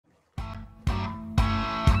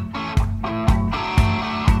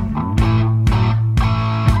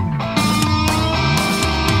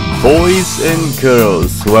Boys and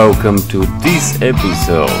girls, welcome to this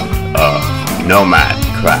episode of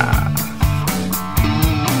NomadCraft.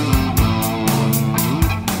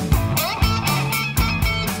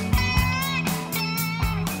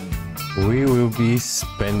 We will be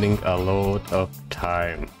spending a lot of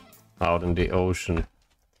time out in the ocean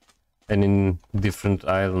and in different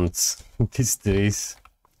islands these days,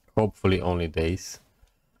 hopefully only days.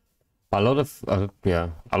 A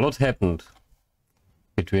lot happened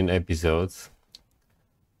between episodes.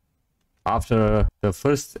 After the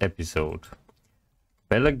first episode,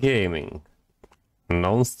 Gaming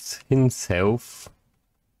announced himself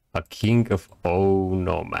a king of all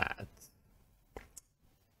nomads.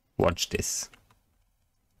 Watch this.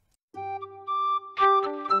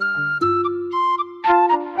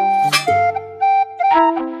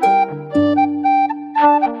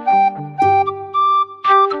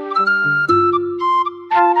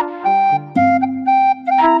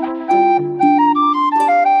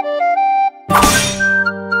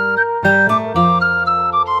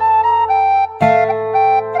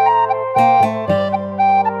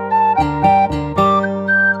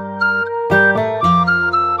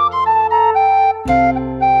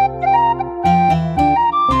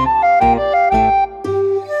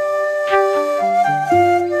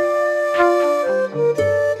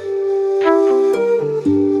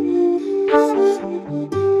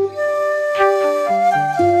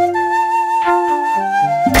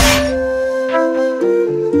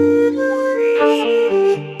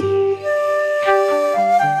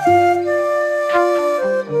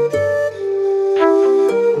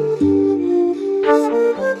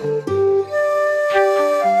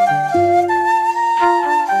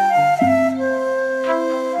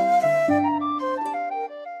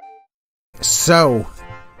 So,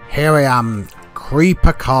 here I am,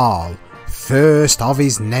 Creeper Carl, first of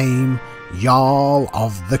his name, Jarl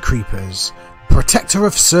of the Creepers, Protector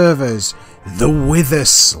of Servers, the Wither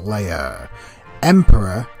Slayer,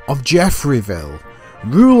 Emperor of Jeffreyville,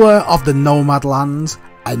 Ruler of the Nomadland,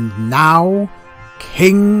 and now,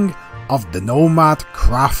 King of the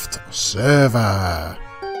NomadCraft server.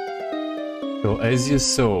 So as you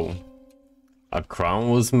saw, a crown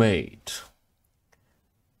was made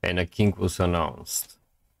and a king was announced.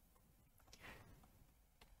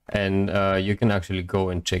 And you can actually go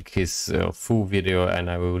and check his full video, and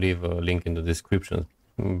I will leave a link in the description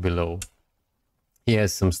below. He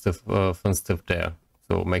has some stuff, fun stuff there,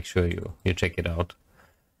 so make sure you check it out.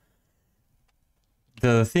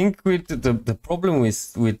 The thing with the problem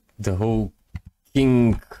with the whole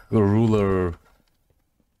king ruler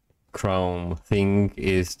crown thing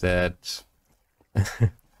is that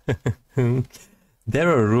there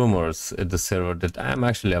are rumors at the server that I'm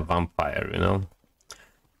actually a vampire, you know.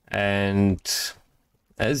 And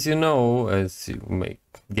as you know, as you may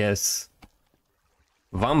guess,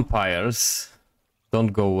 vampires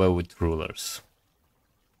don't go well with rulers.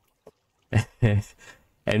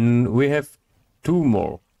 And we have two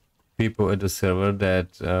more people at the server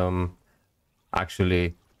that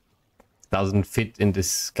actually doesn't fit in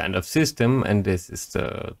this kind of system, and this is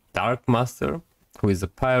the Darkmaster, who is a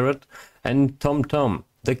pirate, and Tom,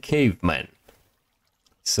 the caveman.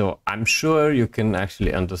 So I'm sure you can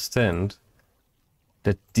actually understand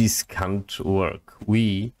that this can't work.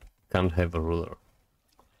 We can't have a ruler.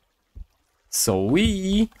 So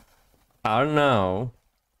we are now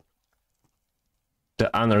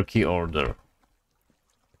the Anarchy Order.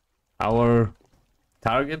 Our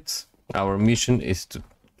target, our mission is to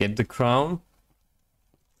get the crown,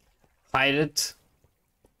 hide it,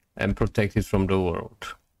 and protect it from the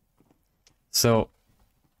world. So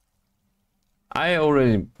I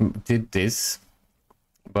already did this,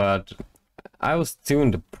 but I was still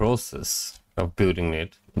in the process of building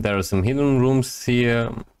it. There are some hidden rooms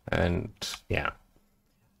here, and yeah,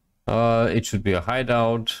 it should be a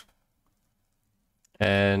hideout.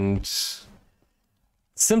 And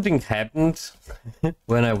something happened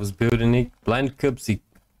when I was building it. Blind Cubsy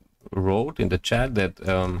wrote in the chat that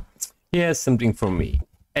he has something for me.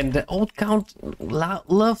 And the old count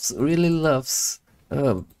really loves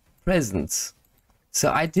presents. So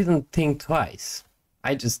I didn't think twice.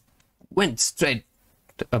 I just went straight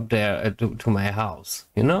up there to my house,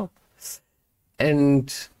 you know?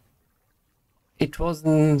 And it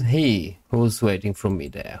wasn't he who was waiting for me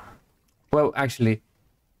there. Well, actually,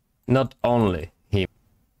 not only him.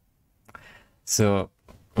 So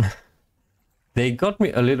they got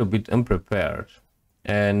me a little bit unprepared.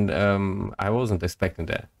 And I wasn't expecting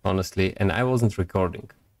that, honestly, and I wasn't recording.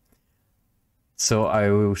 So I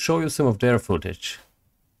will show you some of their footage,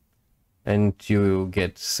 and you will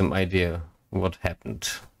get some idea what happened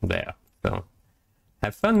there. So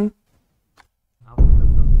have fun.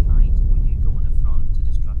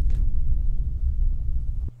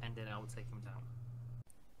 will take him down.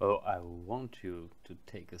 Oh, I want you to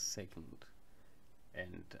take a second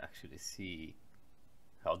and actually see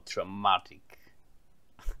how dramatic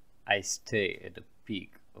I stay at the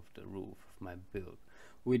peak of the roof of my build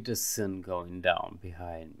with the sun going down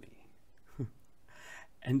behind me.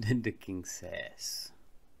 And then the king says,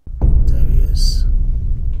 There he is.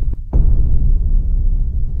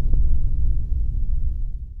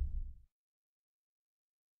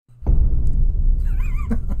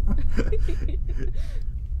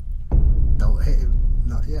 Don't hit him,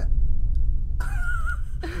 not yet.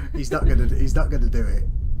 He's not gonna do it.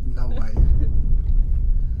 No way.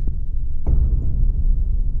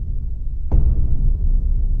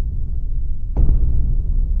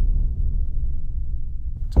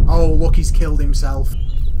 Oh look, he's killed himself.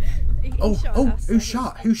 Who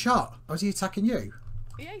shot? Who shot? Was he attacking you?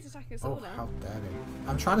 Yeah, he's attacking us all now. How dare he.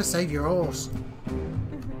 I'm trying to save your horse.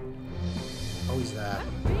 Oh, he's there. That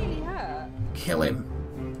really hurt. Kill him.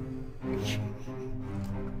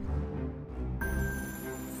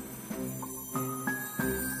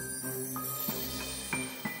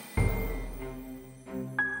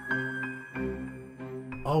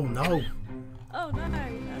 Oh no. Oh no,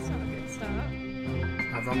 that's not a good start.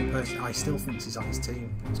 Wrong person. I still think he's on his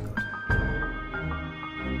team. That's good.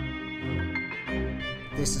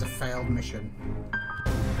 This is a failed mission.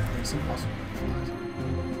 It's impossible.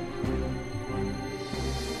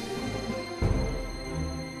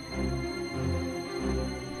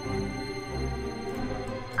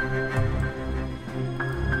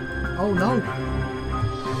 Oh no!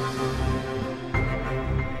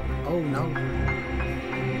 Oh no!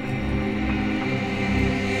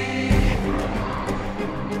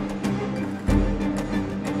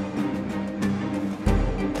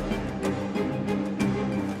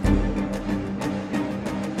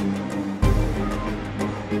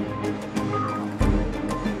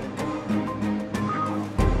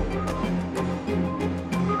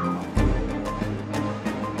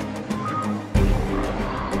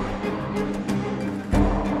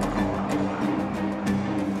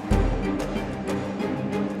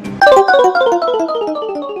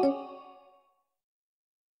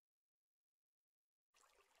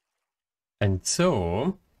 And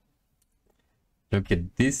so, look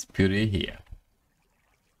at this beauty here.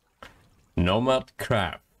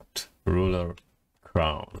 NomadCraft Ruler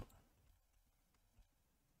Crown.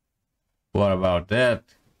 What about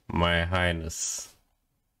that, my highness?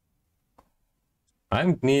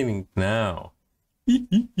 I'm kneeling now.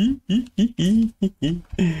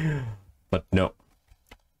 But no.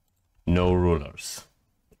 No rulers.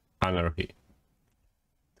 Anarchy.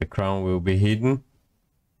 The crown will be hidden.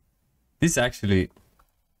 This actually,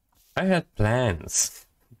 I had plans.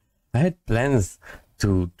 I had plans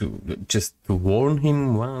to just to warn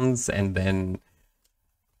him once, and then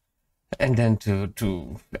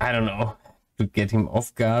to I don't know, to get him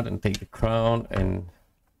off guard and take the crown, and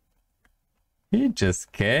he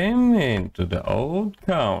just came into the old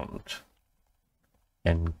count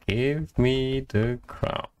and gave me the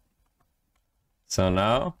crown. So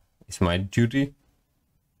now it's my duty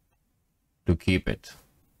to keep it.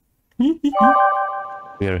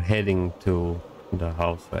 We are heading to the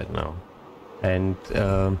house right now, and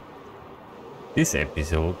this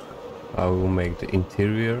episode I will make the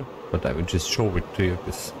interior, but I will just show it to you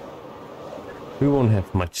because we won't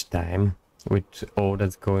have much time with all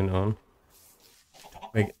that's going on.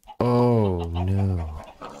 Like, oh no.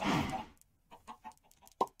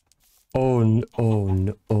 Oh no, oh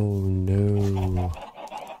no, oh no.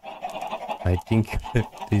 I think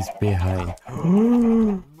he's behind.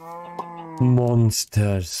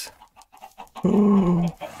 Monsters. Oh,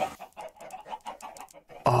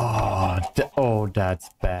 oh, that's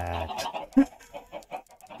bad.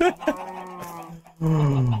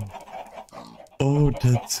 Oh,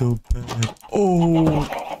 that's so bad. Oh,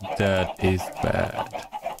 that is bad.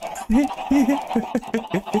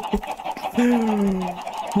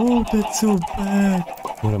 Oh, that's so bad.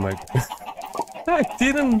 What am I? I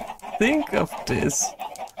didn't think of this.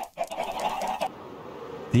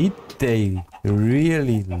 Did they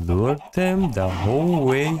really lure them the whole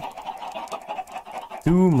way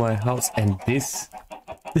to my house? And this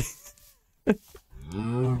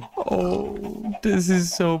oh, this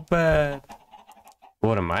is so bad.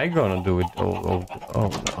 What am I gonna do with oh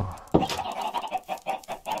no.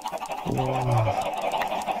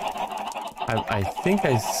 I think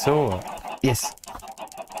I saw, yes,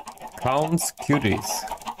 Count's cuties.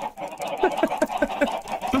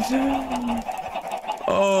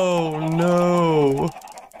 Oh no.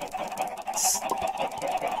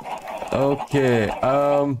 Okay,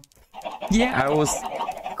 yeah, I was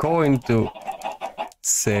going to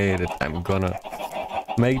say that I'm gonna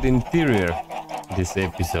make the interior this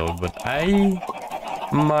episode, but I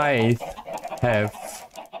might have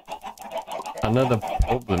another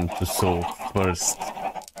problem to solve first.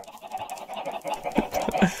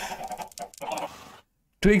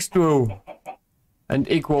 Twix2 and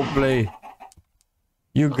equal play.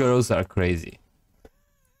 You girls are crazy.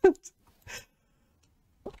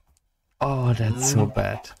 Oh, that's so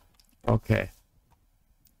bad. Okay.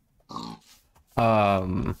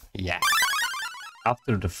 Yeah.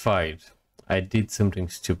 After the fight, I did something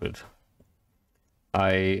stupid.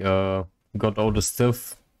 I got all the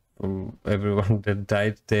stuff from everyone that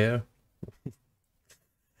died there.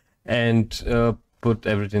 And put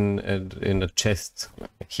everything in a chest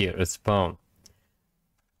here at spawn.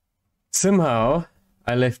 Somehow,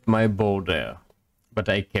 I left my bow there, but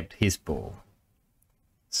I kept his bow.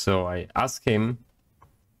 So I asked him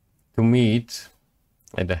to meet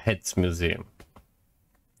at the Heads Museum.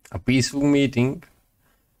 A peaceful meeting,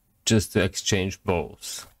 just to exchange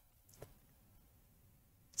bows.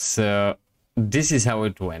 So this is how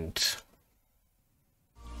it went.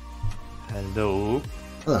 Hello.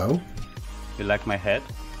 Hello. You like my head?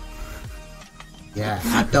 Yeah,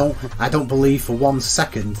 I don't believe for 1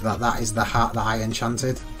 second that is the hat that I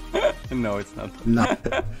enchanted. No, it's not. No.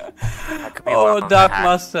 Oh,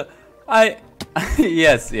 Darkmaster.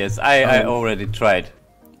 Yes, I already tried.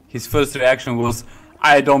 His first reaction was,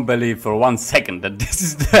 I don't believe for 1 second that this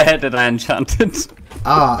is the head that I enchanted.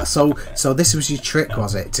 Ah, so this was your trick,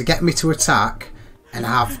 was it? To get me to attack and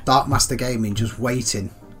have Darkmaster Gaming just waiting.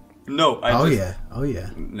 No, Oh yeah.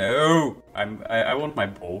 No, I want my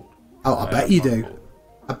bow. Oh, I bet you do.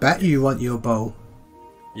 I bet you want your bow.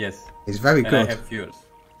 Yes. It's very good.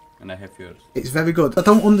 And I have yours. It's very good. I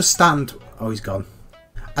don't understand. Oh, he's gone.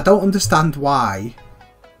 I don't understand why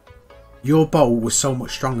your bow was so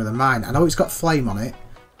much stronger than mine. I know it's got flame on it,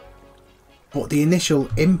 but the initial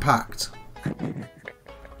impact,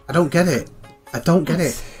 I don't get it. I don't get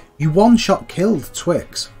it. You one-shot killed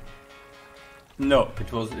Twix. No,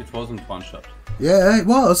 it wasn't one shot. Yeah, it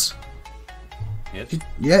was. Yes.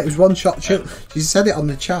 Yeah, it was one-shot kill. She said it on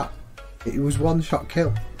the chat. It was one-shot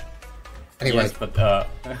kill. Anyway. Yes, but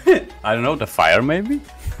I don't know, the fire maybe?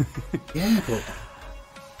 Yeah, but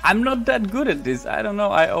I'm not that good at this. I don't know.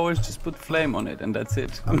 I always just put flame on it and that's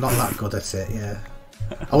it. I'm not that good at it, yeah.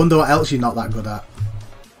 I wonder what else you're not that good at.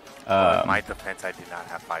 In my defense, I did not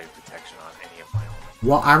have fire protection on any of my own.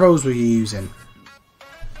 What arrows were you using?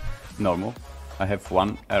 Normal. I have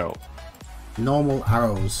 1 arrow. Normal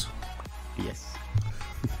arrows. Yes.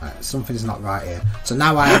 Something's not right here. So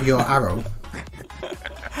now I have your arrow.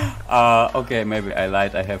 Okay, maybe I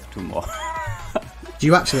lied. I have 2 more. Do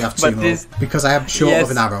you actually have 2 more? Because I am short of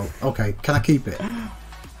an arrow. Okay, can I keep it?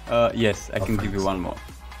 Yes, I can give you 1 more.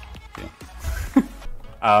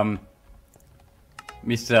 Yeah.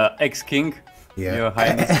 Mr. X-King, Yeah. Your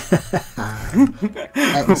Highness.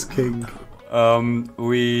 X-King.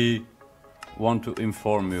 We want to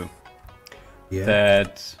inform you Yeah.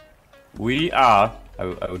 that we are, I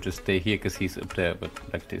will just stay here because he's up there, but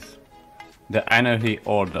like this, the Anarchy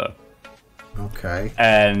Order. Okay.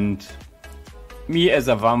 And me as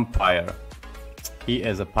a vampire, he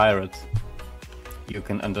as a pirate, you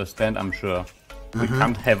can understand, I'm sure. We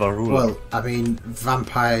can't have a rule. Well, I mean,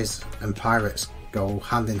 vampires and pirates go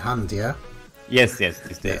hand in hand, yeah? Yes, these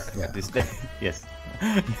days. Yeah. This day, yes.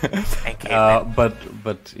 And cavemen.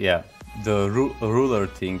 But yeah, the ruler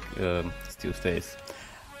thing still stays.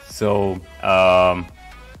 So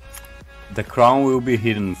the crown will be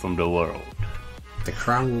hidden from the world, The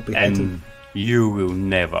crown will be and hidden. you will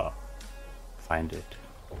never find it.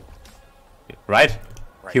 Right?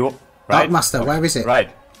 Right. He won't. Right? Darkmaster, where is it? Right.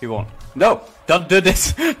 He won't. No, don't do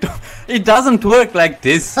this. It doesn't work like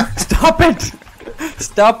this. Stop it.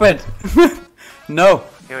 Stop it. No.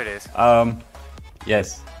 Here it is.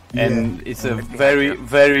 Yes, and Yeah. it's a Right behind very, you.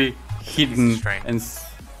 very hidden Strange. and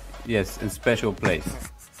and special place.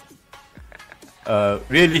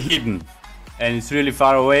 Really hidden, and it's really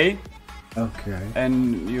far away, Okay.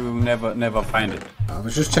 and you will never find it. I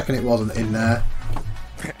was just checking it wasn't in there.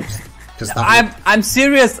 Because that, I'm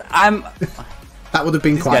serious. that would have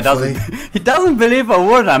been This guy quite funny. doesn't. He doesn't believe a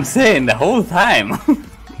word I'm saying the whole time.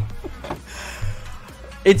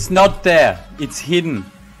 It's not there. It's hidden.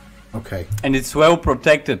 Okay. And it's well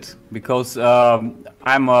protected because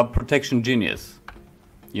I'm a protection genius.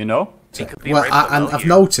 You know? It could be Well, right below I've you.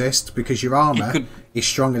 noticed because your armor could- is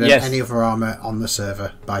stronger than Yes. any other armor on the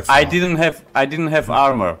server by far. I didn't have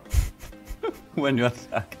armor when you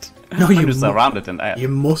attacked. No, When you you surrounded and You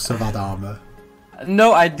must have had armor.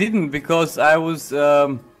 No, I didn't because I was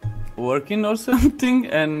working or something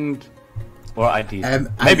and Or I did.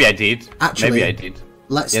 Maybe I did. Actually, maybe I did.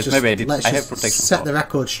 Let's Yes, just, maybe I did. Let's I have just protection set power. the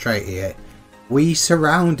record straight here. We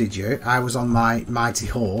surrounded you. I was on my mighty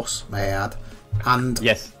horse, may I add, and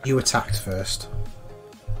Yes. you attacked first.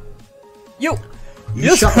 You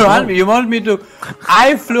You shot surround the me. You want me to?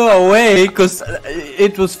 I flew away because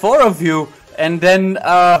it was 4 of you, and then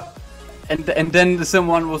and then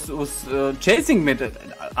someone was chasing me.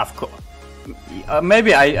 Of course,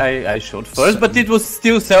 maybe I shot first, but it was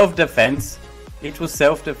still self-defense. It was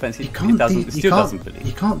self-defense. It doesn't believe.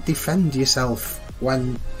 You can't defend yourself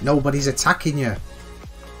when nobody's attacking you.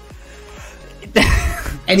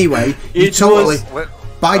 Anyway, you It totally was-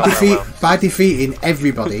 by defeating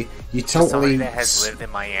everybody, you Somebody totally. that has lived in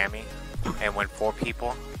Miami, and when 4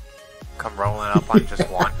 people come rolling up on just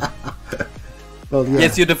one, Well, yeah,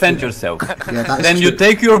 Yes, you defend yourself. yeah, that's Then you true.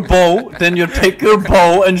 take your bow. Then you take your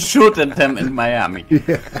bow and shoot at them in Miami.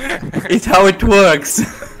 It's how it works.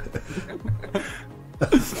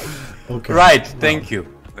 Okay. Right. Thank you.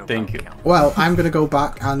 no Thank you. count. Well, I'm going to go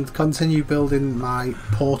back and continue building my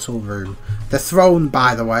portal room. The throne,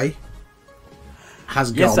 by the way,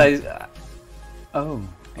 has gone. Yes, oh.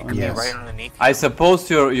 It could Yes. be right underneath. I suppose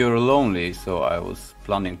you're lonely, so I was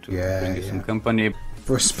planning to Yeah, bring you yeah. some company.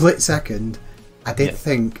 For a split second, I did Yes.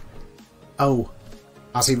 think, oh,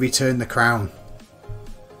 has he returned the crown?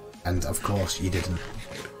 And of course, you didn't.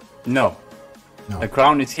 No, No. the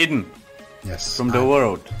crown is hidden Yes. from the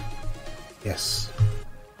world, Yes.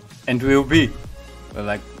 and will be,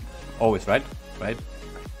 like always, right?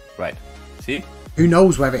 Right. See? Who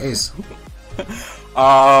knows where it is?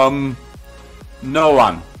 No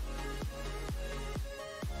one.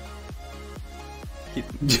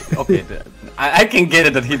 Okay, I can get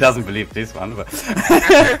it that he doesn't believe this one, but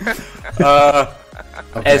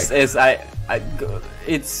Okay. as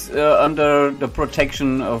it's under the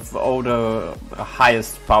protection of all the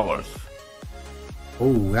highest powers.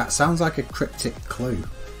 Oh, that sounds like a cryptic clue.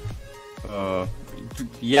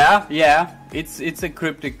 Yeah, it's a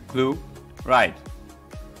cryptic clue, right?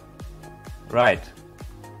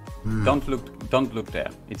 Don't look there.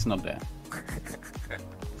 It's not there.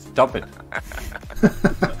 Stop it.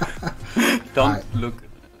 Right.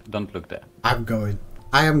 Don't look there. I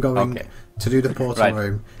am going Okay. to do the portal Right.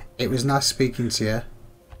 room. It was nice speaking to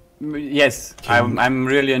you. Yes, I'm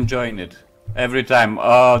really enjoying it. Every time.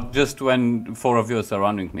 Just when 4 of you are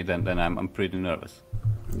surrounding me, then I'm pretty nervous.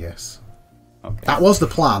 Yes. Okay. That was the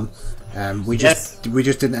plan. We Yes.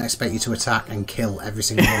 just didn't expect you to attack and kill every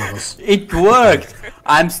single one of us. It worked.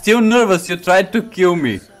 I'm still nervous. You tried to kill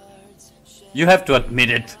me. You have to admit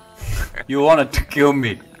it. You wanted to kill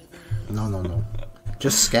me. No.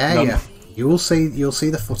 Just scare No. you. You'll see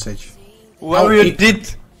the footage. Well, Oh, you it-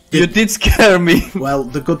 did. You did scare me. Well,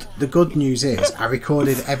 the good news is I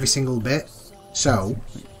recorded every single bit. So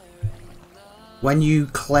when you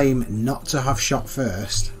claim not to have shot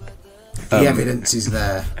first, the evidence is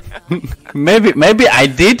there. Maybe I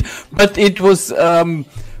did, but it was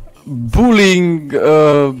bullying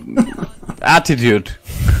attitude.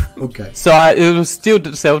 Okay. So it was still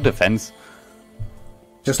self-defense.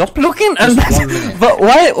 Just Stop looking. Just 1 minute. But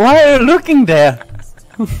why are you looking there?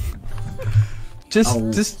 Just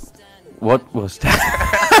Oh. what was that?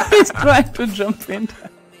 He's trying to jump in.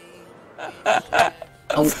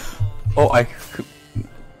 Oh, Oh,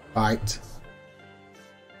 right.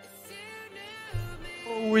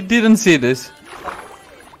 we didn't see this.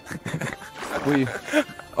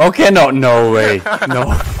 Okay, no way, no.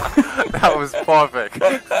 That was perfect.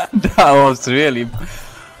 That was really.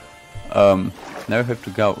 Now we have to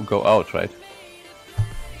go out, right?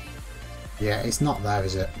 Yeah, it's not there,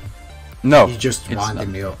 is it? No, You're just it's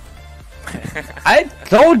winding not. me up. I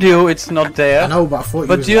told you it's not there. I know, but I thought you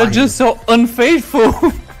But was you're lying. just so unfaithful.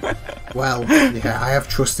 Well, yeah, I have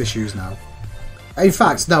trust issues now. In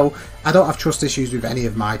fact, no, I don't have trust issues with any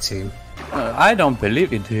of my team. I don't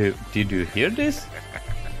believe it. Did you hear this?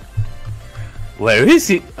 Where is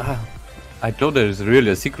he? I thought there is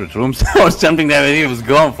really a secret room or something that he was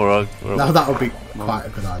gone for us. Now that would be quite a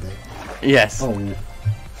good idea. Yes. Oh,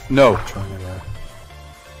 No. trying to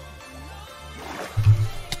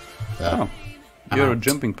Oh, you're a out.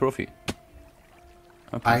 jumping profi.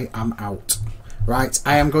 I am out. Right,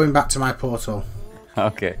 I am going back to my portal.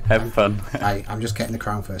 Okay, have fun. I'm just getting the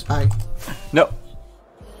crown first. Bye. No.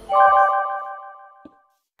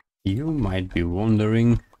 You might be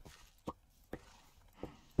wondering,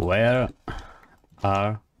 where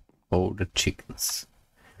are all the chickens?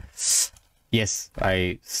 Yes,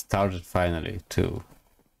 I started finally to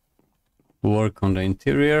work on the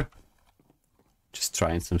interior. Just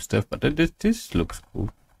trying some stuff, but this looks cool,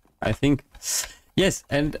 I think. Yes,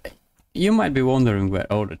 and you might be wondering where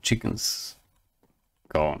all the chickens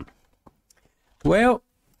gone. Well,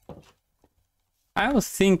 I was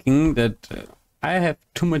thinking that I have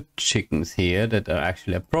too much chickens here that are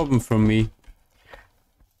actually a problem for me.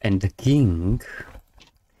 And the king,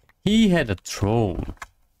 he had a throne,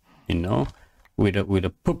 you know, with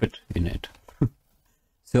a puppet in it.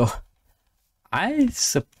 So I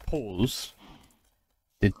suppose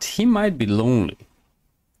that he might be lonely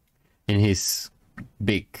in his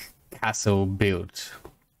big castle built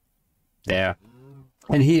there,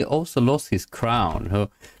 and he also lost his crown.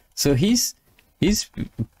 So he's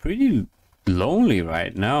pretty lonely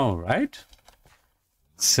right now, right?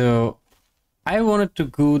 So I wanted to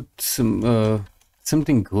do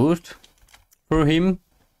something good for him,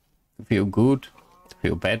 to feel good, to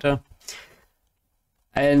feel better.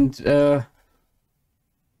 And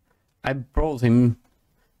I brought him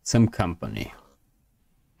some company.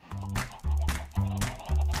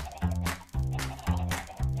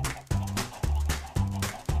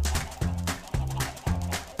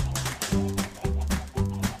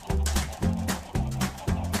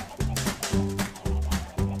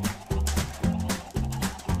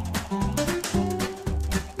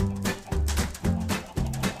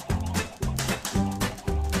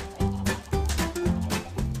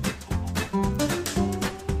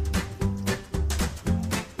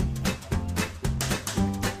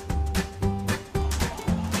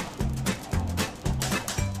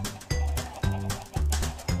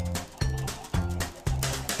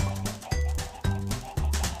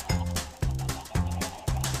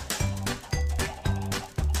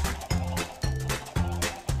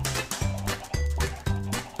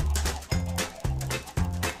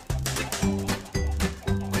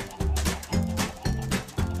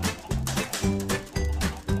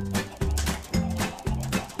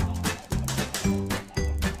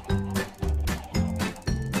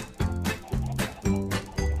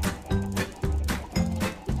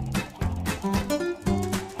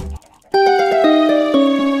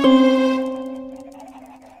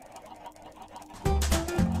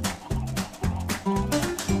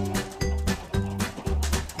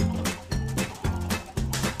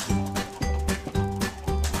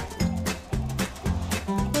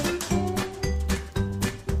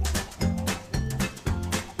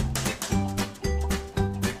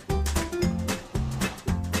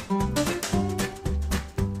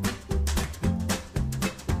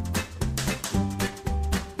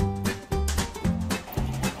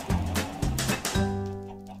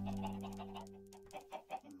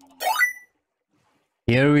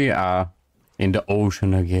 Here we are in the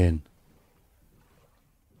ocean again.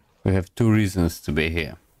 We have two reasons to be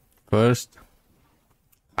here. First,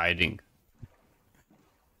 hiding.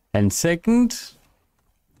 And second,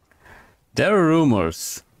 there are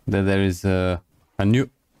rumors that there is a new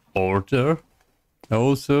order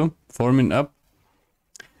also forming up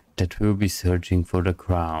that will be searching for the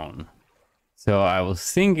crown. So I was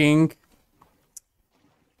thinking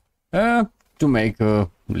to make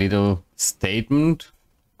a little statement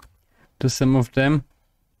to some of them.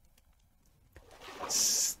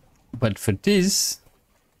 But for this,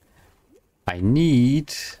 I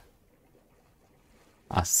need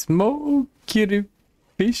a small kitty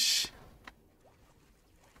fish.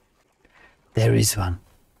 There is one.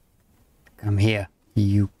 Come here,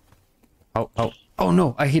 you. Oh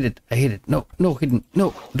no, I hit it. No, hidden.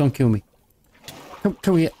 No, don't kill me.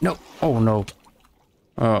 Come here. No. Oh no.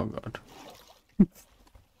 Oh god.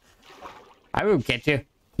 I will get you.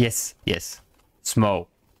 Yes. Small.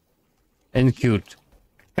 And cute.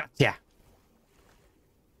 Gotcha.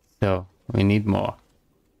 So, we need more.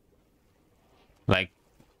 Like,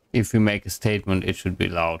 if we make a statement, it should be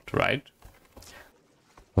loud, right?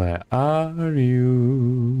 Where are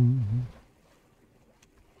you?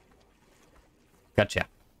 Gotcha.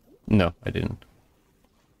 No, I didn't.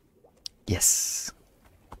 Yes.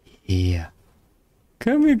 Here.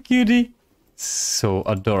 Come here, cutie. So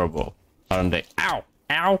adorable, aren't they? Ow!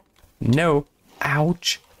 Ow! No!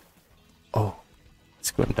 Ouch! Oh,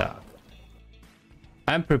 it's going dark.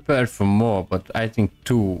 I'm prepared for more, but I think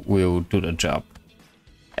 2 will do the job.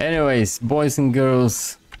 Anyways, boys and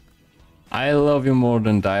girls, I love you more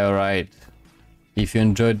than die, alright? If you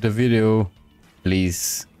enjoyed the video,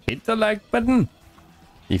 please hit the like button.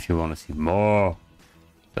 If you want to see more,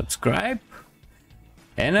 subscribe.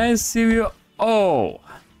 And I see you all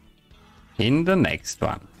in the next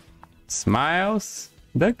one. Smiles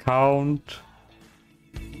the count.